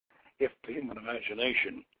if the human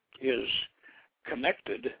imagination is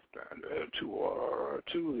connected to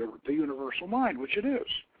the universal mind, which it is.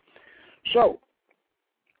 So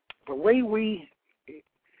the way we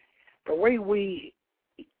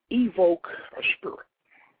evoke a spirit,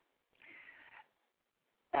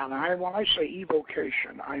 and when I say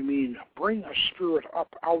evocation, I mean bring a spirit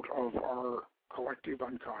up out of our collective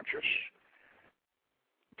unconscious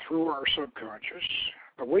through our subconscious.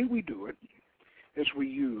 The way we do it is we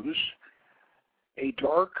use a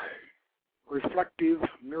dark reflective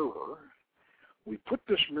mirror. We put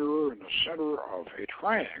this mirror in the center of a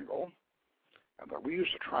triangle, and we use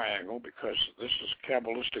the triangle because this is a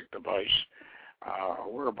Kabbalistic device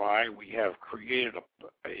whereby we have created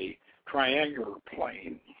a triangular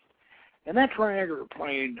plane, and that triangular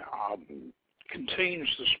plane contains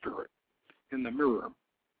the spirit in the mirror,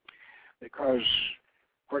 because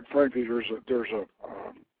quite frankly there's a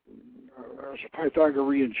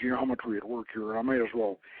Pythagorean geometry at work here, and I may as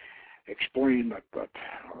well explain that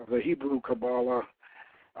the Hebrew Kabbalah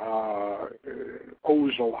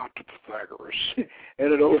owes a lot to Pythagoras,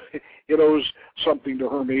 and it owes something to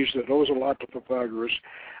Hermes that owes a lot to Pythagoras,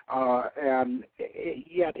 and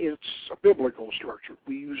yet it's a biblical structure.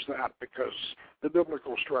 We use that because the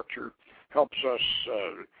biblical structure helps us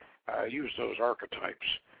use those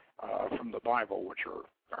archetypes from the Bible, which are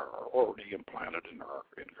already implanted in our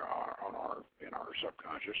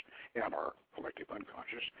subconscious and our collective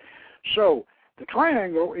unconscious. So the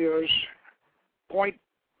triangle is point,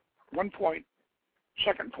 1 point,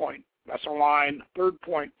 second point, that's a line, third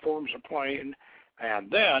point forms a plane, and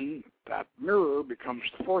then that mirror becomes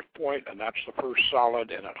the fourth point, and that's the first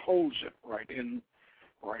solid, and it holds it right in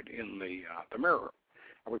the mirror.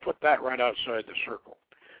 And we put that right outside the circle.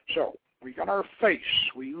 So we got our face.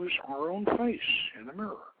 We use our own face in the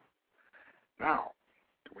mirror. Now,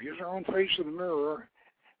 we use our own face in the mirror,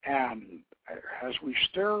 and as we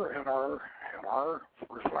stare at our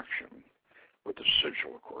reflection with the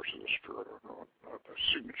sigil, of course, of the spirit, or the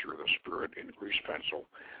signature of the spirit in grease pencil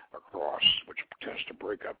across, which tends to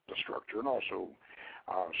break up the structure, and also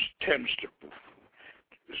tends to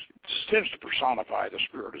personify the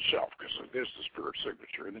spirit itself, because it is the spirit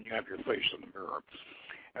signature, and then you have your face in the mirror.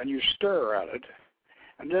 And you stare at it,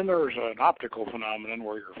 and then there's an optical phenomenon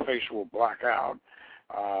where your face will black out,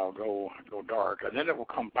 go dark, and then it will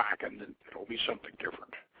come back, and it'll be something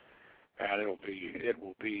different, and it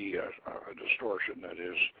will be a distortion that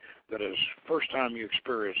is first time you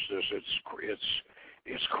experience this,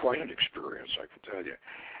 it's quite an experience, I can tell you.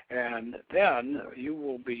 And then you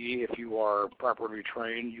will be, if you are properly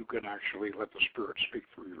trained, you can actually let the spirit speak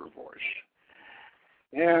through your voice.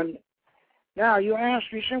 And now you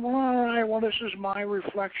ask, you say, well, all right, well, this is my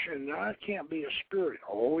reflection. Now, it can't be a spirit.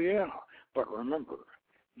 Oh, yeah. But remember,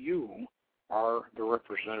 you are the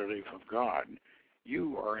representative of God.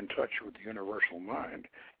 You are in touch with the universal mind.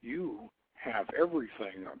 You have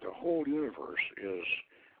everything. The whole universe is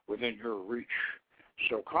within your reach.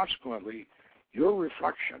 So consequently, your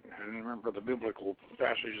reflection, and remember the biblical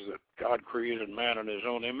passage that God created man in his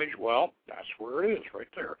own image, well, that's where it is, right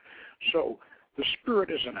there. So the spirit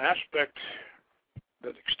is an aspect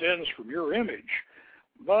that extends from your image,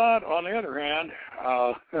 but on the other hand,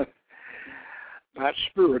 that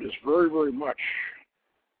spirit is very, very much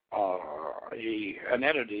an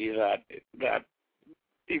entity that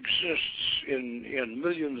exists in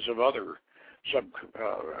millions of other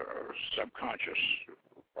subconscious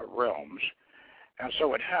realms, and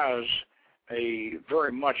so it has a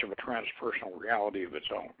very much of a transpersonal reality of its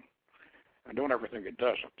own. And don't ever think it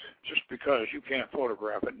doesn't. Just because you can't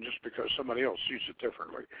photograph it, and just because somebody else sees it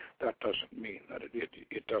differently, that doesn't mean that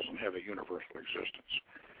it doesn't have a universal existence,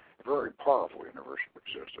 a very powerful universal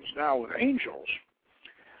existence. Now, with angels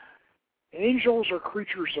are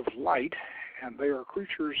creatures of light, and they are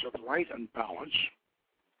creatures of light and balance,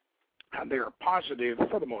 and they are positive,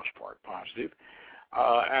 for the most part, positive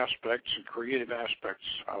aspects and creative aspects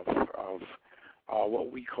of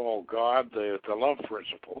what we call God, the love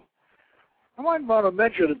principle. I might want to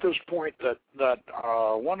mention at this point that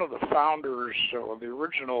one of the founders, the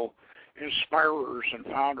original inspirers and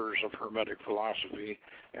founders of Hermetic philosophy,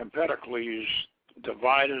 Empedocles,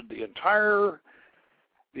 divided the entire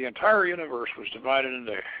universe was divided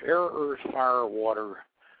into air, earth, fire, water,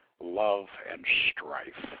 love, and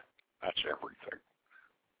strife. That's everything.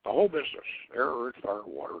 The whole business, air, earth, fire,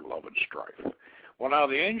 water, love, and strife. Well, now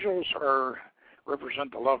the angels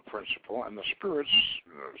represent the love principle, and the spirits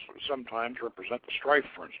sometimes represent the strife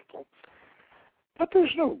principle. But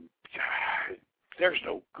there's no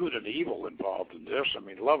good and evil involved in this. I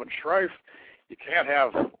mean, love and strife, you can't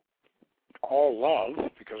have all love,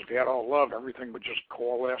 because if you had all love, everything would just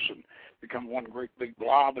coalesce and become one great big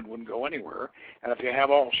blob and wouldn't go anywhere. And if you have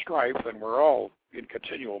all strife, then we're all in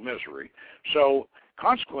continual misery. So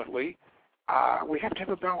consequently, we have to have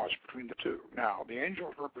a balance between the two. Now, the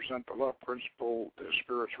angels represent the love principle, the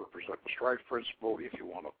spirits represent the strife principle, if you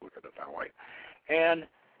want to look at it that way. And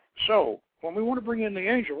so, when we want to bring in the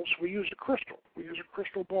angels, we use a crystal. We use a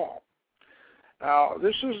crystal ball. Now,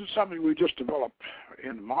 this isn't something we just developed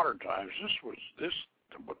in modern times. The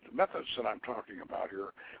methods that I'm talking about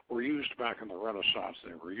here were used back in the Renaissance.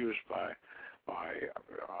 They were used by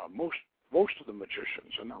most of the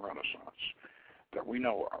magicians in the Renaissance that we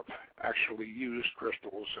know of actually used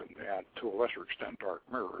crystals and to a lesser extent dark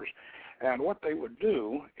mirrors. And what they would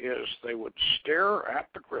do is they would stare at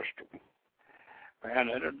the crystal, and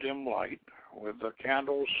in a dim light with the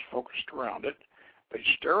candles focused around it, they'd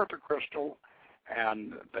stare at the crystal,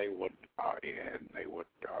 and they would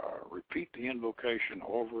repeat the invocation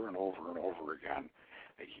over and over and over again.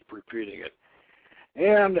 They keep repeating it,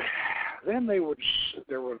 and then there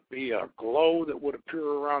would be a glow that would appear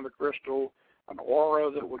around the crystal, an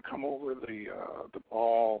aura that would come over the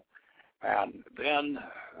ball, and then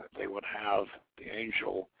they would have the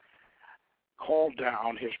angel called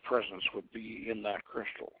down. His presence would be in that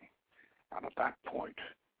crystal, and at that point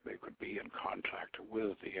they could be in contact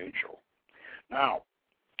with the angel. Now,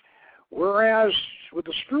 whereas with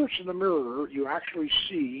the spirits in the mirror, you actually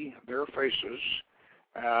see their faces,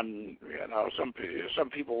 and some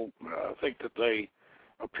people think that they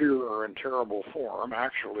appear in terrible form.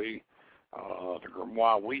 Actually, the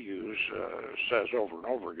grimoire we use says over and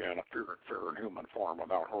over again, appear in fair and human form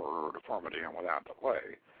without horror or deformity and without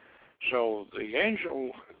delay. So the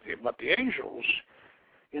angels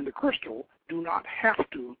in the crystal do not have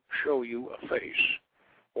to show you a face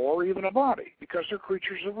or even a body, because they're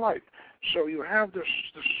creatures of light. So you have this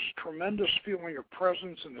tremendous feeling of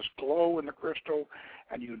presence and this glow in the crystal,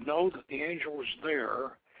 and you know that the angel is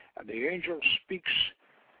there, and the angel speaks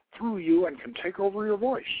through you and can take over your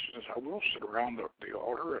voice. As I will sit around the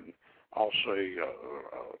altar, and I'll say,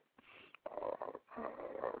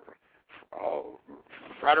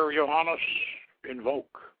 Frater Johannes,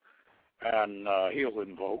 invoke, and he'll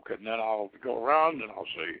invoke, and then I'll go around and I'll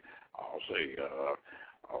say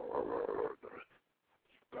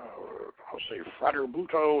Frater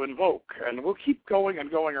Buto, invoke, and we'll keep going and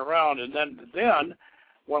going around, and then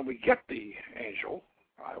when we get the angel,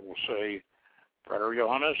 I will say, Frater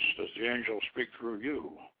Johannes, does the angel speak through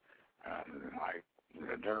you?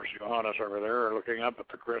 And there's Johannes over there looking up at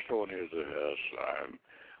the crystal, and he says, yes,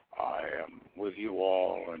 I am with you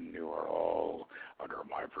all, and you are all under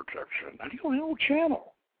my protection. And he'll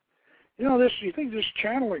channel. You think this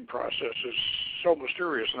channeling process is so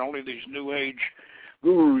mysterious, and only these New Age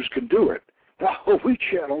gurus can do it. Now, we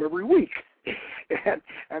channel every week, and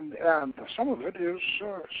some of it is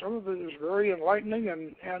very enlightening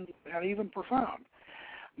and even profound.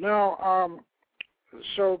 Now,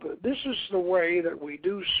 so this is the way that we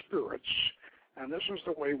do spirits, and this is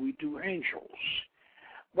the way we do angels.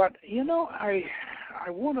 But I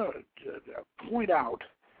want to point out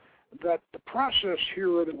that the process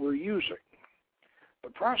here that we're using, the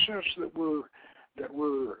process that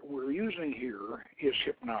we're using here is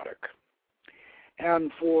hypnotic.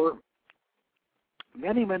 And for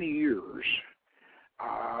many, many years,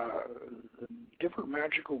 different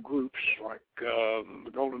magical groups like the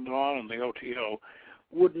Golden Dawn and the O.T.A.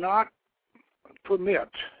 would not permit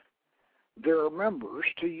their members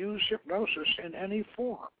to use hypnosis in any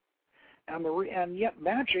form. And yet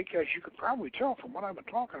Magick, as you could probably tell from what I've been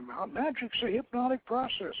talking about, Magick's a hypnotic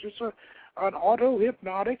process. It's an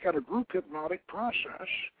auto-hypnotic and a group hypnotic process,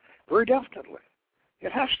 very definitely.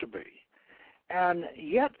 It has to be. And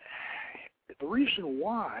yet, the reason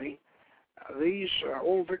why these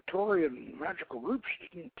old Victorian magical groups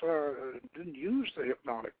didn't use the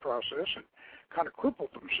hypnotic process and kind of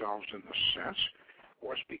crippled themselves in this sense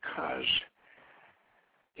was because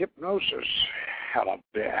hypnosis had a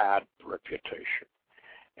bad reputation.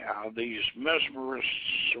 These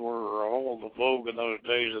mesmerists were all the vogue in those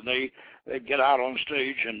days, and they'd get out on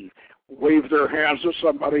stage and wave their hands at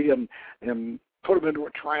somebody and put them into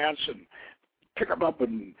a trance and pick them up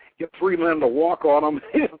and get three men to walk on them,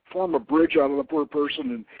 form a bridge out of the poor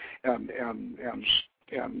person, and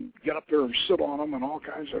get up there and sit on them, and all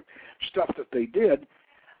kinds of stuff that they did.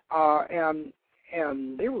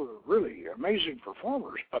 And they were really amazing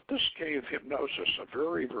performers, but this gave hypnosis a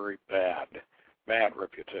very, very bad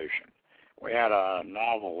reputation. We had a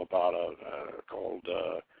novel about called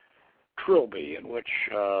Trilby, in which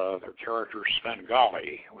their character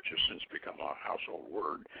Svengali, which has since become a household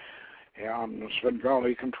word, and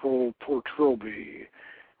Svengali controlled poor Trilby,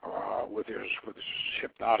 with his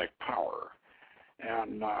hypnotic power,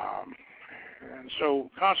 and so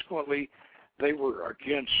consequently they were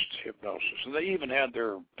against hypnosis, and they even had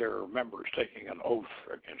their members taking an oath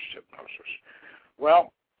against hypnosis.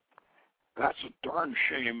 Well, that's a darn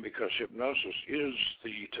shame, because hypnosis is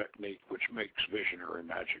the technique which makes visionary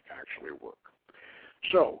magic actually work.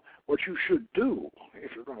 So what you should do,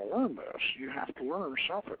 if you're going to learn this, you have to learn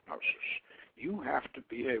self-hypnosis. You have to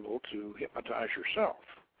be able to hypnotize yourself.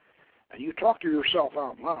 And you talk to yourself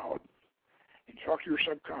out loud, and you talk to your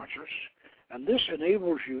subconscious, and this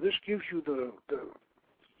enables you, this gives you the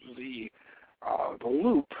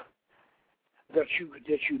loop that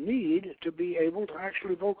you need to be able to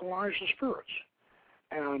actually vocalize the spirits.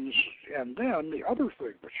 And then the other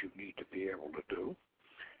thing that you need to be able to do,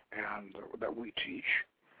 and that we teach,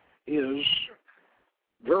 is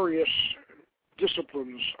various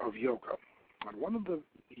disciplines of yoga. And one of the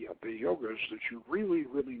yogas that you really,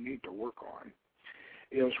 really need to work on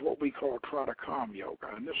is what we call Tratakam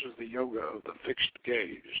yoga, and this is the yoga of the fixed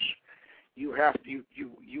gaze. You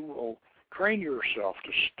will train yourself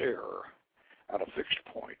to stare at a fixed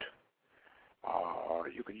point.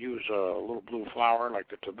 You can use a little blue flower like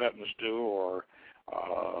the Tibetans do, or a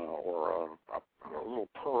little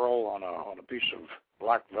pearl on a piece of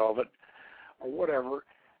black velvet, or whatever,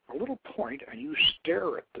 a little point, and you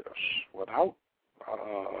stare at this without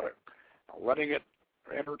letting it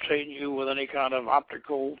entertain you with any kind of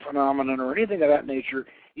optical phenomenon or anything of that nature.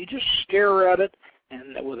 You just stare at it,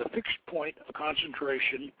 and with a fixed point of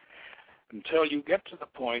concentration, until you get to the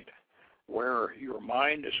point where your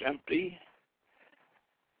mind is empty,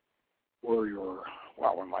 where we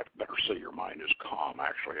might better say your mind is calm.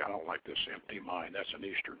 Actually, I don't like this empty mind. That's an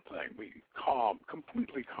Eastern thing.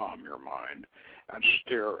 Completely calm your mind, and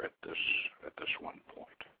stare at this one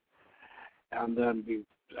point, and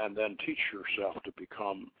then teach yourself to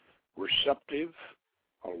become receptive,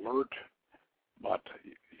 alert, but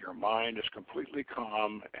your mind is completely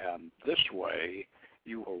calm, and this way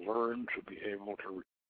you will learn to be able to